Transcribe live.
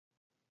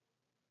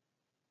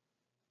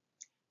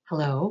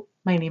Hello,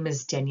 my name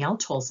is Danielle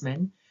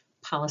Tolzman,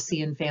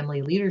 Policy and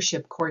Family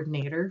Leadership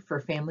Coordinator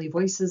for Family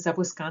Voices of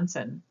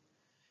Wisconsin.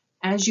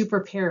 As you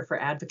prepare for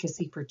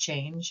Advocacy for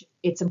Change,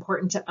 it's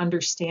important to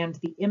understand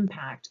the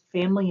impact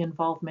family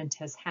involvement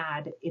has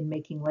had in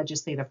making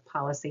legislative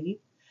policy,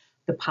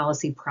 the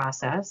policy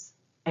process,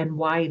 and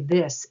why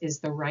this is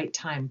the right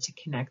time to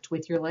connect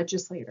with your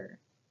legislator.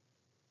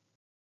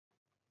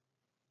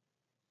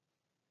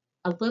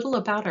 A little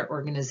about our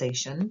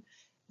organization.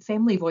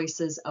 Family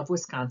Voices of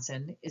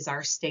Wisconsin is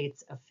our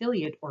state's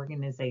affiliate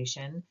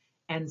organization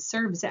and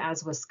serves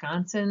as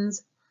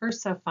Wisconsin's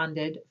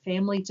HRSA-funded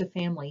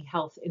family-to-family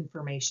health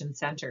information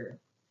center.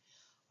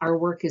 Our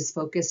work is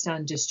focused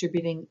on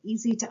distributing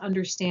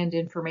easy-to-understand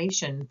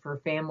information for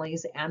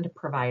families and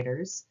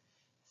providers,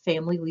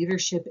 family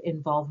leadership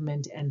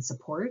involvement and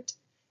support,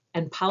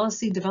 and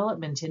policy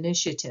development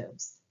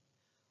initiatives.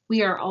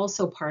 We are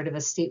also part of a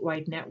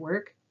statewide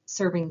network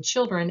serving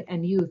children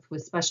and youth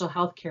with special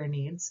health care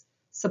needs,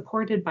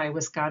 supported by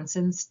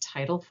Wisconsin's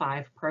Title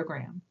V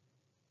program.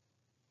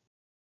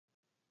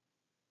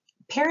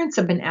 Parents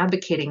have been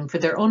advocating for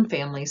their own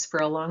families for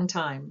a long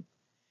time.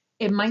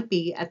 It might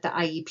be at the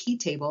IEP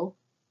table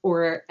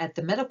or at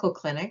the medical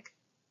clinic,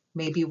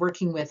 maybe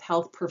working with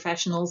health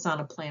professionals on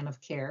a plan of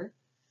care,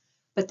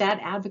 but that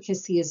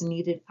advocacy is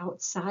needed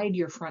outside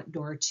your front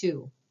door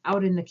too,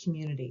 out in the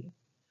community.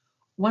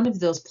 One of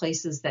those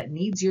places that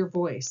needs your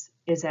voice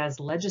is as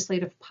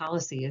legislative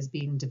policy is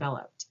being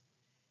developed.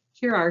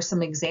 Here are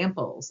some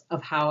examples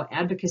of how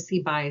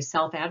advocacy by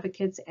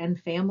self-advocates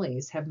and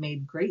families have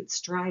made great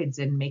strides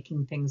in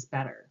making things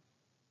better.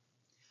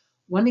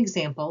 One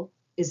example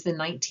is the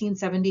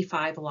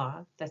 1975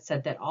 law that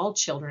said that all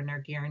children are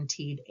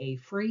guaranteed a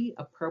free,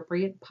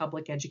 appropriate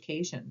public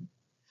education.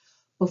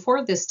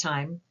 Before this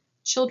time,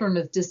 children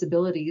with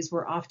disabilities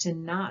were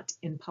often not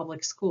in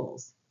public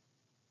schools.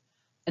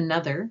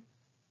 Another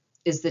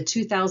is the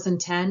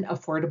 2010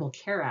 Affordable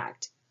Care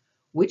Act,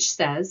 which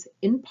says,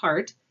 in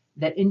part,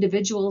 that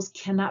individuals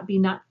cannot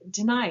be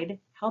denied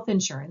health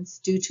insurance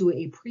due to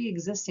a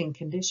pre-existing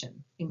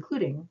condition,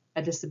 including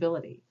a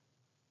disability.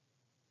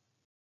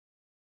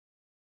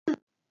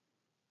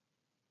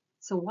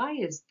 So why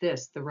is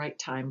this the right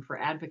time for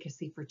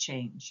advocacy for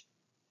change?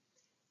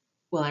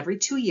 Well, every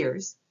 2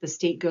 years, the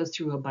state goes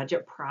through a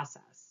budget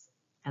process,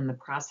 and the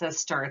process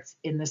starts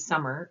in the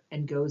summer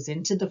and goes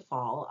into the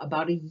fall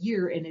about a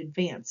year in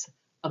advance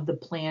of the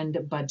planned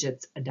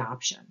budget's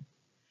adoption.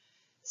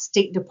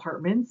 State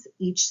departments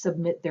each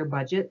submit their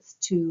budgets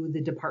to the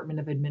Department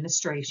of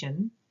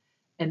Administration,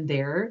 and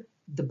there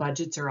the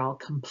budgets are all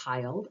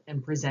compiled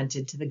and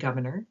presented to the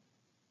governor.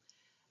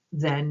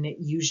 Then,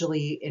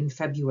 usually in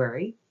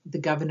February, the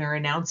governor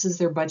announces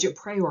their budget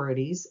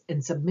priorities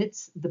and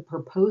submits the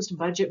proposed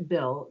budget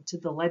bill to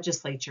the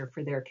legislature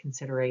for their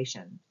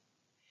consideration.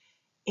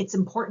 It's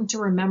important to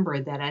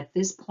remember that at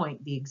this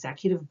point, the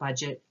executive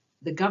budget,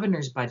 the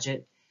governor's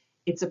budget,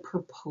 it's a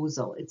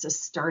proposal, it's a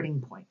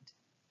starting point.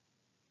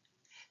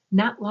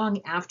 Not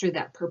long after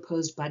that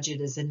proposed budget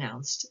is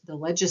announced, the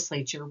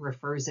legislature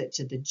refers it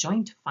to the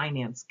Joint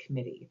Finance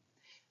Committee.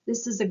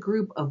 This is a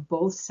group of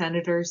both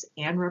senators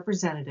and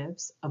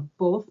representatives of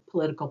both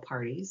political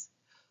parties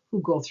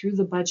who go through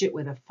the budget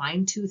with a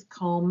fine-tooth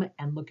comb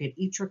and look at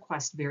each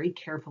request very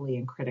carefully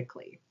and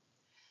critically.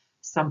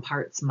 Some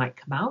parts might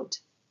come out,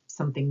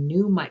 something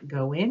new might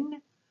go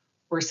in,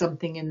 or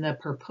something in the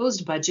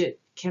proposed budget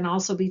can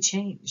also be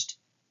changed.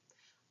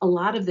 A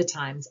lot of the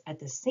times, at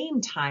the same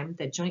time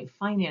that Joint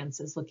Finance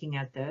is looking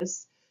at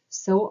this,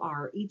 so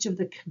are each of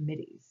the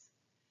committees.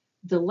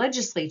 The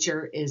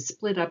legislature is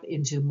split up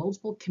into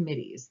multiple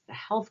committees, the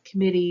Health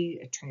Committee,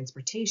 a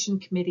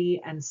Transportation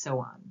Committee, and so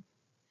on.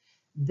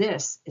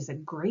 This is a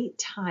great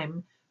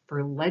time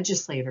for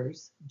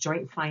legislators,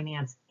 Joint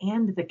Finance,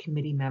 and the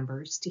committee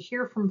members to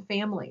hear from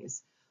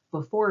families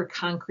before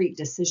concrete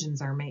decisions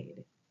are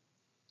made.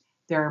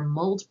 There are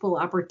multiple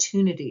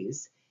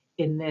opportunities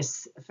in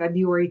this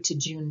February to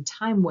June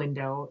time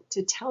window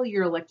to tell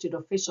your elected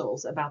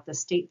officials about the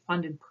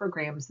state-funded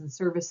programs and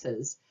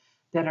services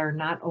that are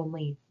not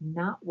only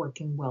not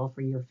working well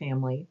for your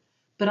family,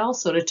 but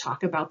also to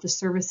talk about the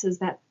services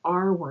that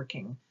are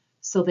working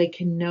so they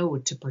can know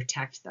to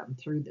protect them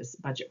through this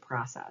budget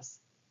process.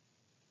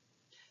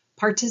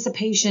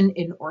 Participation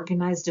in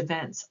organized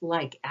events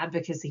like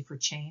Advocacy for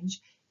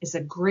Change is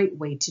a great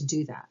way to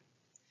do that.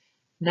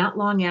 Not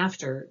long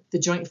after, the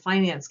Joint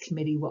Finance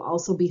Committee will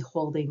also be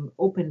holding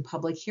open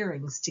public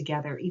hearings to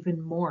gather even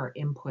more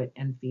input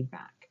and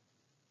feedback.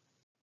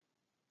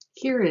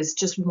 Here is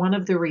just one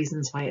of the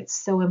reasons why it's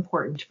so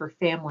important for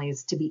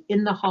families to be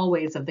in the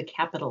hallways of the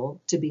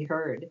Capitol to be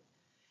heard.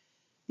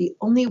 The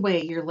only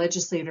way your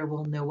legislator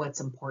will know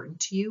what's important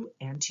to you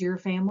and to your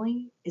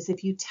family is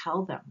if you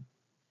tell them.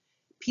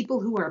 People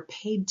who are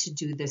paid to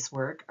do this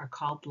work are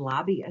called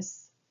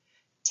lobbyists.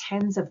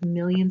 Tens of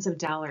millions of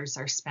dollars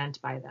are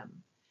spent by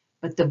them.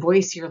 But the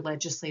voice your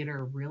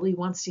legislator really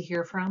wants to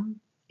hear from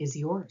is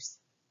yours.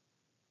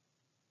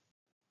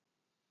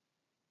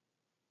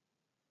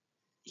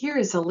 Here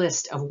is a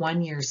list of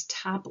one year's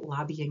top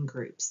lobbying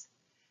groups.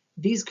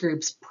 These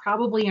groups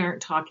probably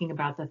aren't talking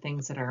about the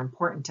things that are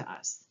important to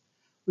us,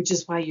 which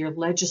is why your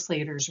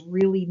legislators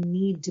really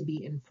need to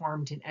be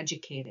informed and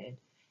educated.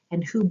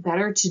 And who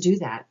better to do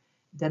that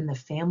than the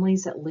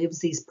families that lives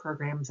these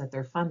programs that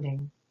they're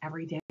funding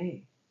every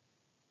day?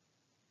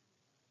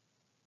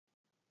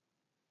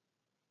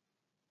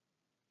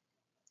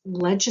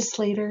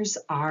 Legislators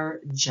are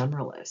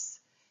generalists.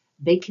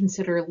 They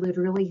consider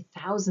literally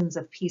thousands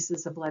of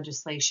pieces of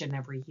legislation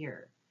every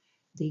year.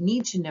 They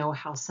need to know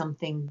how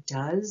something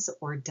does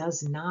or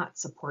does not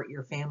support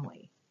your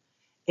family.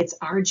 It's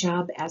our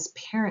job as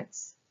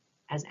parents,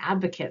 as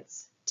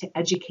advocates, to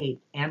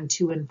educate and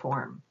to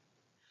inform.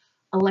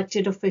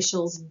 Elected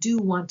officials do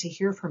want to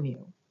hear from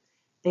you.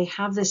 They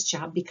have this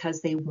job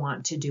because they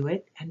want to do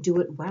it and do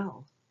it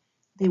well.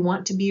 They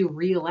want to be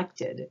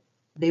reelected.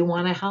 They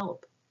want to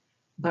help.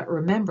 But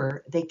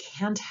remember, they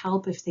can't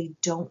help if they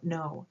don't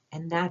know,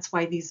 and that's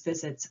why these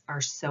visits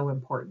are so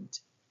important.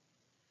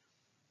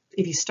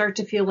 If you start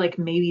to feel like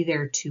maybe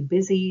they're too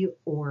busy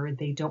or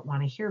they don't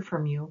want to hear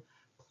from you,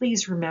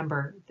 please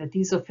remember that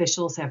these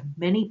officials have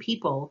many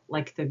people,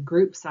 like the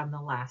groups on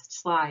the last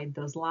slide,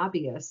 those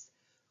lobbyists,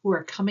 who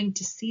are coming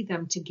to see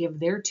them to give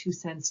their 2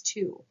 cents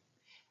too.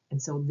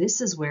 And so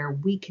this is where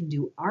we can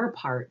do our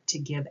part to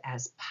give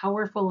as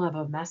powerful of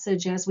a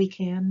message as we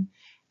can,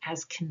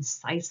 as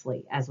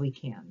concisely as we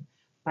can,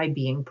 by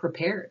being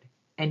prepared.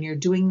 And you're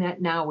doing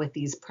that now with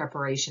these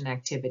preparation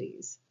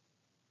activities.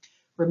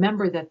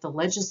 Remember that the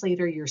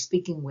legislator you're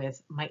speaking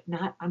with might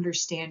not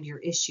understand your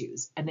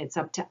issues, and it's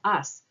up to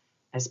us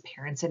as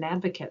parents and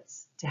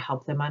advocates to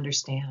help them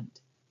understand.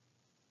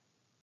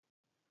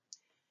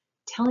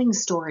 Telling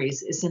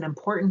stories is an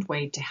important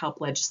way to help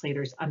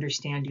legislators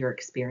understand your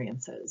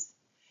experiences.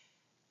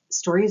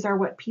 Stories are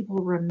what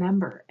people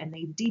remember, and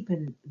they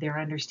deepen their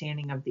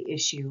understanding of the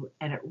issue,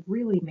 and it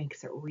really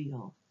makes it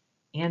real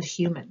and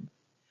human.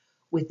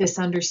 With this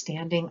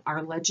understanding,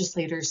 our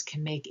legislators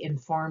can make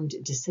informed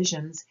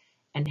decisions,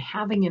 and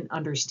having an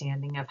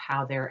understanding of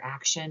how their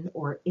action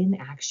or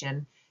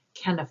inaction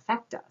can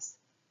affect us.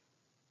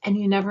 And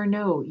you never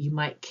know, you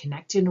might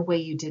connect in a way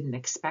you didn't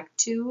expect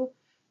to.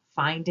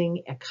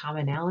 Finding a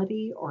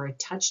commonality or a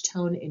touch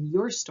tone in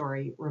your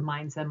story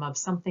reminds them of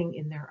something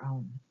in their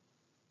own.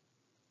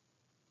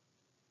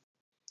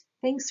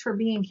 Thanks for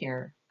being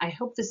here. I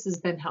hope this has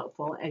been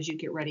helpful as you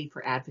get ready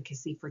for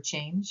Advocacy for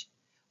Change.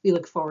 We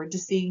look forward to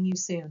seeing you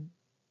soon.